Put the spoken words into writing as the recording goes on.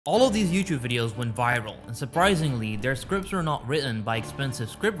All of these YouTube videos went viral, and surprisingly, their scripts are not written by expensive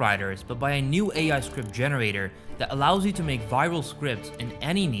scriptwriters, but by a new AI script generator that allows you to make viral scripts in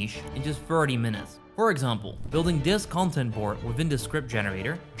any niche in just 30 minutes. For example, building this content board within the script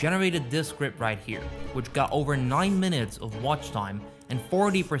generator generated this script right here, which got over 9 minutes of watch time and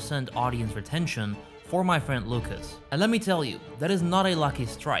 40% audience retention for my friend Lucas. And let me tell you, that is not a lucky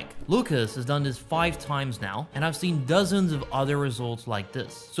strike. Lucas has done this 5 times now, and I've seen dozens of other results like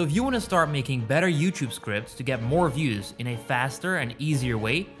this. So if you want to start making better YouTube scripts to get more views in a faster and easier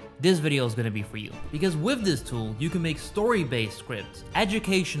way, this video is going to be for you. Because with this tool, you can make story-based scripts,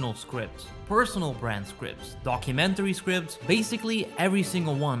 educational scripts, personal brand scripts, documentary scripts, basically every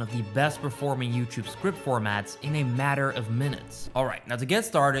single one of the best performing YouTube script formats in a matter of minutes. Alright, now to get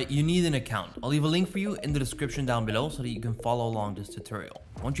started, you need an account. I'll leave a link for you in the description down below so that you can follow along this tutorial.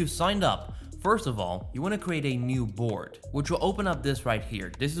 Once you've signed up, first of all, you want to create a new board, which will open up this right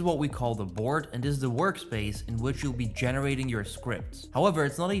here. This is what we call the board, and this is the workspace in which you'll be generating your scripts. However,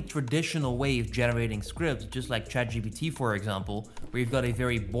 it's not a traditional way of generating scripts, just like ChatGPT, for example, where you've got a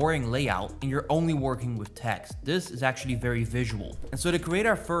very boring layout and you're only working with text. This is actually very visual. And so to create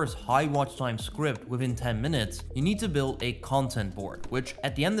our first high watch time script within 10 minutes, you need to build a content board, which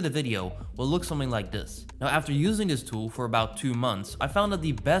at the end of the video will look something like this. Now, after using this tool for about 2 months, I found that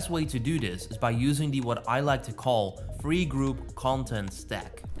the best way to do this is by using the what I like to call free group content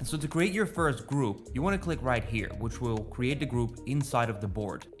stack. And so to create your first group, you want to click right here, which will create the group inside of the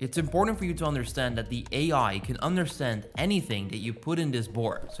board. It's important for you to understand that the AI can understand anything that you put in this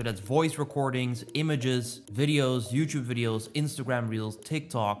board. So that's voice recordings, images, videos, YouTube videos, Instagram Reels,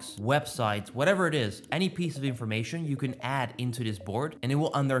 TikToks, websites, whatever it is, any piece of information you can add into this board and it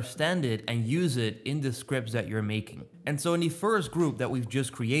will understand it and use it in the scripts that you're making. And so in the first group that we've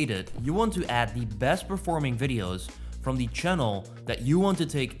just created, you want to add the best performing videos from the channel that you want to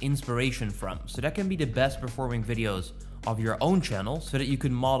take inspiration from. So that can be the best performing videos of your own channel so that you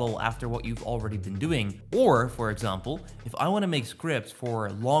can model after what you've already been doing. Or, for example, if I want to make scripts for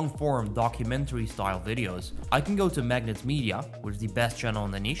long form documentary style videos, I can go to Magnets Media, which is the best channel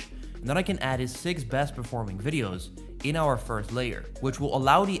in the niche, and then I can add his 6 best performing videos in our first layer, which will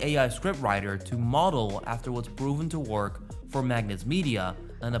allow the AI scriptwriter to model after what's proven to work for Magnets Media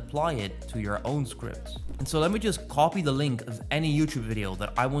and apply it to your own scripts. And so let me just copy the link of any YouTube video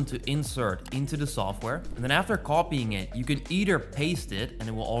that I want to insert into the software. And then after copying it, you can either paste it and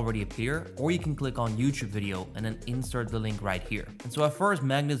it will already appear, or you can click on YouTube video and then insert the link right here. And so our first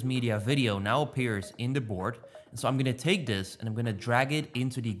Magnets Media video now appears in the board. And so I'm going to take this and I'm going to drag it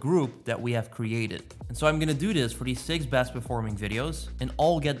into the group that we have created. And so I'm going to do this for these 6 best performing videos and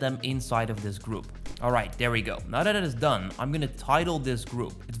I'll get them inside of this group. Alright, there we go. Now that it is done, I'm going to title this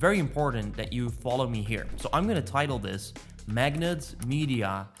group. It's very important that you follow me here. So I'm going to title this Magnets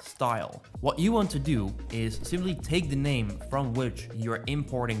Media Style. What you want to do is simply take the name from which you're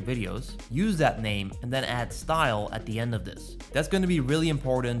importing videos, use that name, and then add style at the end of this. That's going to be really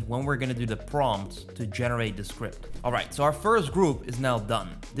important when we're going to do the prompts to generate the script. Alright, so our first group is now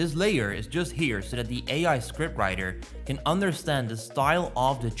done. This layer is just here so that the AI scriptwriter can understand the style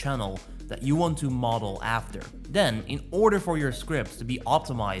of the channel that you want to model after. Then, in order for your scripts to be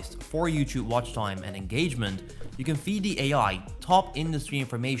optimized for YouTube watch time and engagement, you can feed the AI top industry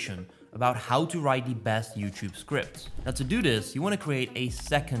information about how to write the best YouTube scripts. Now to do this, you want to create a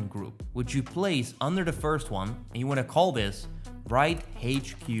second group, which you place under the first one, and you want to call this Write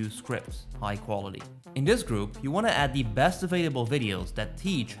HQ Scripts, high quality. In this group, you want to add the best available videos that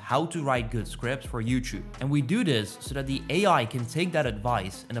teach how to write good scripts for YouTube. And we do this so that the AI can take that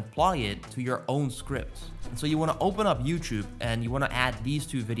advice and apply it to your own scripts. And so you want to open up YouTube and you want to add these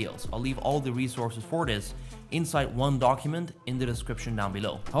 2 videos. I'll leave all the resources for this inside one document in the description down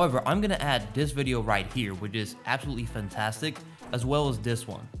below. However, I'm going to add this video right here, which is absolutely fantastic, as well as this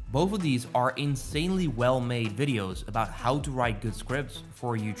one. Both of these are insanely well-made videos about how to write good scripts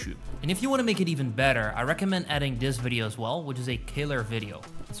for YouTube. And if you want to make it even better, I recommend adding this video as well, which is a killer video.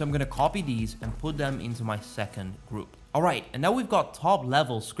 So I'm going to copy these and put them into my second group. Alright, and now we've got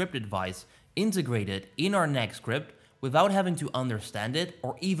top-level script advice integrated in our next script without having to understand it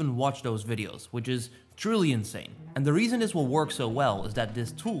or even watch those videos, which is truly insane. And the reason this will work so well is that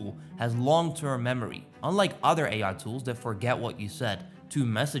this tool has long-term memory. Unlike other AI tools that forget what you said 2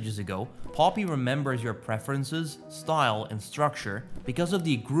 messages ago, Poppy remembers your preferences, style, and structure because of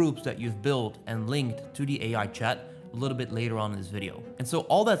the groups that you've built and linked to the AI chat a little bit later on in this video. And so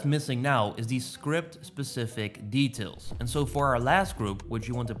all that's missing now is the script specific details. And so for our last group, which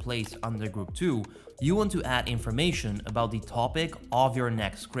you want to place under group 2, you want to add information about the topic of your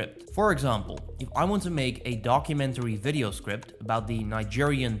next script. For example, if I want to make a documentary video script about the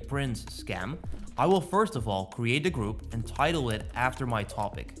Nigerian prince scam, I will first of all create a group and title it after my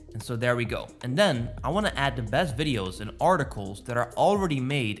topic. And so there we go. And then I want to add the best videos and articles that are already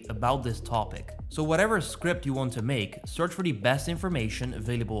made about this topic. So whatever script you want to make, search for the best information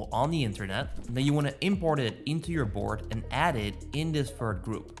available on the internet, and then you want to import it into your board and add it in this third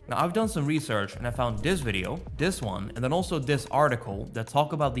group. Now I've done some research and I found this video, this one, and then also this article that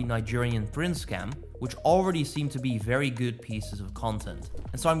talk about the Nigerian prince scam, which already seem to be very good pieces of content.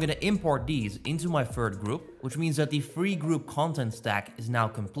 And so I'm going to import these into my third group, which means that the free group content stack is now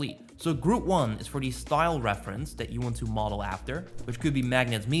complete. So group 1 is for the style reference that you want to model after, which could be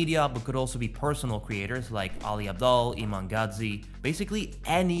Magnets Media, but could also be personal creators like Ali Abdal, Iman Gadzi, basically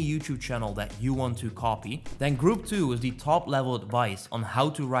any YouTube channel that you want to copy. Then group 2 is the top level advice on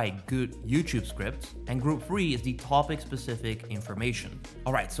how to write good YouTube scripts, and group 3 is the topic specific information.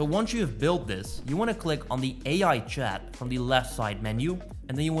 Alright, so once you have built this, you want to click on the AI chat from the left side menu,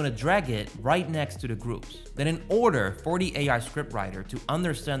 and then you want to drag it right next to the groups. Then in order for the AI scriptwriter to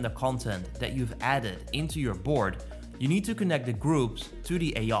understand the content that you've added into your board, you need to connect the groups to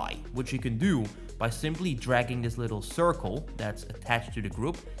the AI, which you can do by simply dragging this little circle that's attached to the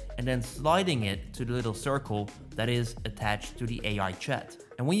group and then sliding it to the little circle that is attached to the AI chat.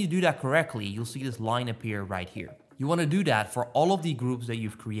 And when you do that correctly, you'll see this line appear right here. You want to do that for all of the groups that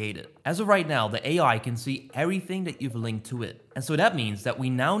you've created. As of right now, the AI can see everything that you've linked to it. And so that means that we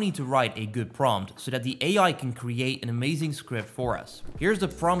now need to write a good prompt so that the AI can create an amazing script for us. Here's the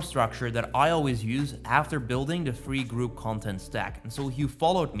prompt structure that I always use after building the free group content stack. And so if you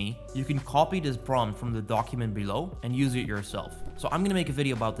followed me, you can copy this prompt from the document below and use it yourself. So I'm going to make a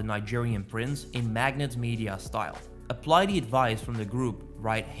video about the Nigerian prince in Magnets Media style. Apply the advice from the group,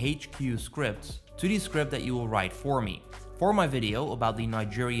 write HQ scripts to the script that you will write for me. For my video about the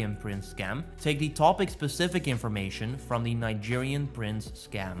Nigerian prince scam, take the topic specific information from the Nigerian prince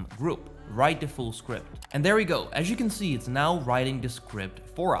scam group. Write the full script. And there we go. As you can see, it's now writing the script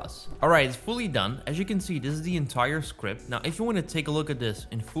for us. Alright, it's fully done. As you can see, this is the entire script. Now, if you want to take a look at this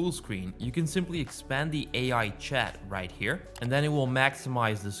in full screen, you can simply expand the AI chat right here, and then it will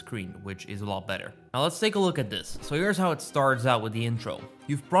maximize the screen, which is a lot better. Now let's take a look at this. So here's how it starts out with the intro.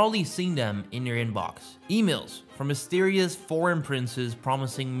 You've probably seen them in your inbox. Emails from mysterious foreign princes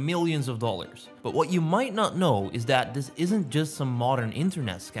promising millions of dollars. But what you might not know is that this isn't just some modern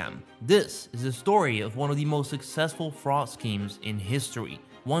internet scam. This is the story of one of the most successful fraud schemes in history.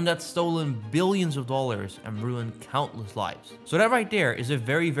 One that's stolen billions of dollars and ruined countless lives. So that right there is a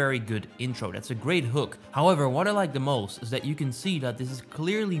very good intro. That's a great hook. However, what I like the most is that you can see that this is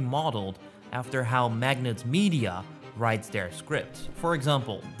clearly modeled after how Magnets Media writes their scripts. For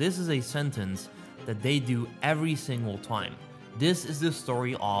example, this is a sentence that they do every single time. This is the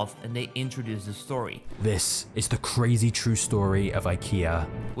story of, and they introduce the story. This is the crazy true story of IKEA.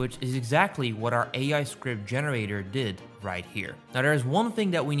 Which is exactly what our AI script generator did right here. Now there's one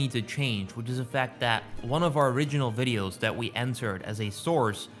thing that we need to change, which is the fact that one of our original videos that we entered as a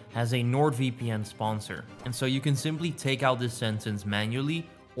source has a NordVPN sponsor. And so you can simply take out this sentence manually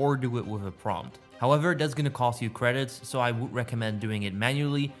or do it with a prompt. However, that's going to cost you credits, so I would recommend doing it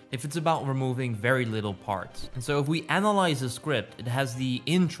manually if it's about removing very little parts. And so if we analyze the script, it has the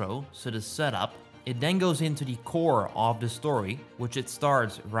intro, so the setup. It then goes into the core of the story, which it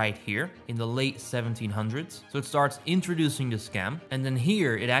starts right here in the late 1700s. So it starts introducing the scam, and then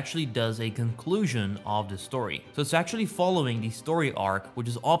here it actually does a conclusion of the story. So it's actually following the story arc, which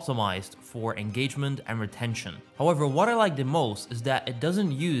is optimized for engagement and retention. However, what I like the most is that it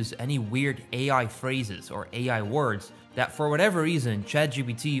doesn't use any weird AI phrases or AI words that for whatever reason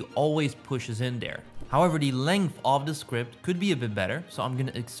ChatGPT always pushes in there. However, the length of the script could be a bit better, so I'm going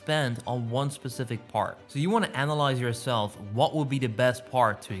to expand on one specific part. So you want to analyze yourself what would be the best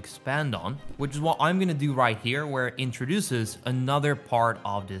part to expand on, which is what I'm going to do right here, where it introduces another part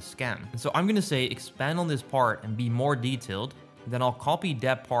of this scam. And so I'm going to say expand on this part and be more detailed. Then I'll copy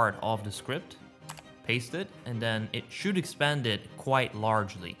that part of the script, paste it, and then it should expand it quite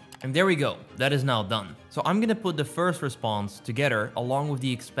largely. And there we go, that is now done. So I'm gonna put the first response together along with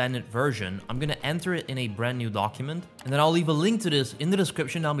the expanded version. I'm gonna enter it in a brand new document, and then I'll leave a link to this in the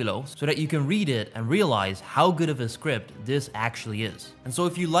description down below so that you can read it and realize how good of a script this actually is. And so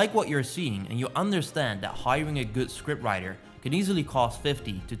if you like what you're seeing and you understand that hiring a good scriptwriter can easily cost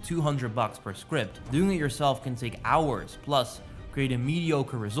 $50 to $200 per script, doing it yourself can take hours plus create a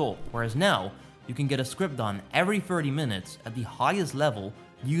mediocre result, whereas now you can get a script done every 30 minutes at the highest level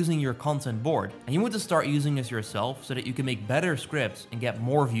using your content board, and you want to start using this yourself so that you can make better scripts and get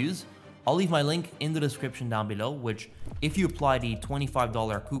more views, I'll leave my link in the description down below, which if you apply the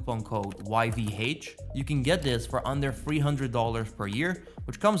 $25 coupon code YVH, you can get this for under $300 per year,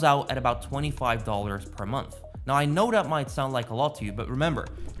 which comes out at about $25 per month. Now I know that might sound like a lot to you, but remember,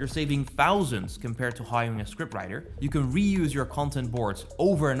 you're saving thousands compared to hiring a scriptwriter. You can reuse your content boards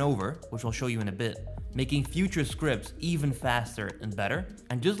over and over, which I'll show you in a bit, making future scripts even faster and better.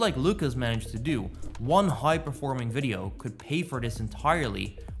 And just like Lucas managed to do, one high-performing video could pay for this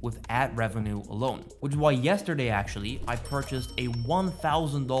entirely with ad revenue alone. Which is why yesterday actually, I purchased a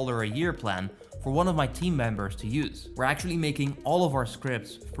 $1,000 a year plan for one of my team members to use. We're actually making all of our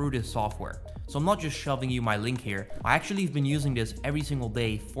scripts through this software. So I'm not just shoving you my link here, I actually have been using this every single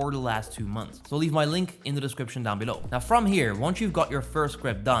day for the last 2 months. So I'll leave my link in the description down below. Now from here, once you've got your first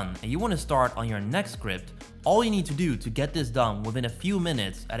script done and you want to start on your next script, all you need to do to get this done within a few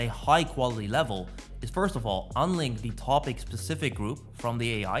minutes at a high quality level is first of all, unlink the topic specific group from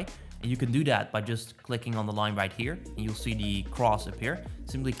the AI. And you can do that by just clicking on the line right here and you'll see the cross appear.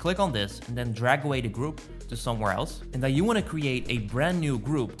 Simply click on this and then drag away the group to somewhere else. And then you want to create a brand new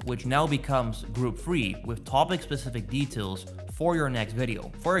group, which now becomes group free with topic specific details for your next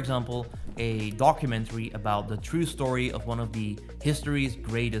video. For example, a documentary about the true story of one of the history's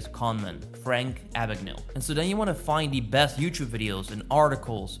greatest conmen, Frank Abagnale. And so then you want to find the best YouTube videos and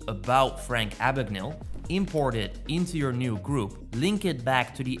articles about Frank Abagnale, import it into your new group, link it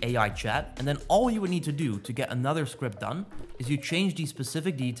back to the AI chat, and then all you would need to do to get another script done is you change the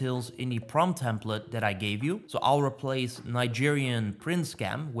specific details in the prompt template that I gave you. So I'll replace Nigerian prince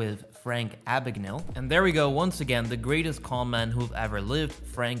scam with Frank Abagnale. And there we go, once again, the greatest conman who've ever lived,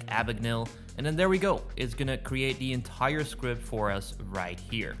 Frank Abagnale. And then there we go, it's gonna create the entire script for us right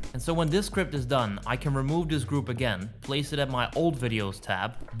here. And so when this script is done, I can remove this group again, place it at my old videos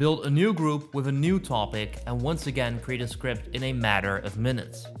tab, build a new group with a new topic, and once again create a script in a matter of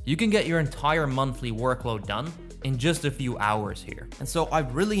minutes. You can get your entire monthly workload done in just a few hours here. And so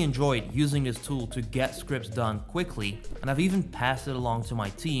I've really enjoyed using this tool to get scripts done quickly, and I've even passed it along to my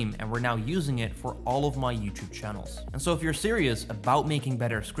team and we're now using it for all of my YouTube channels. And so if you're serious about making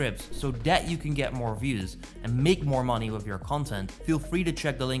better scripts so that you can get more views and make more money with your content, feel free to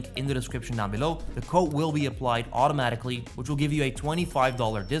check the link in the description down below. The code will be applied automatically, which will give you a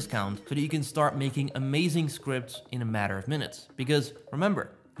 $25 discount so that you can start making amazing scripts in a matter of minutes. Because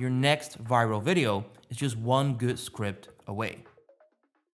remember, your next viral video is just one good script away.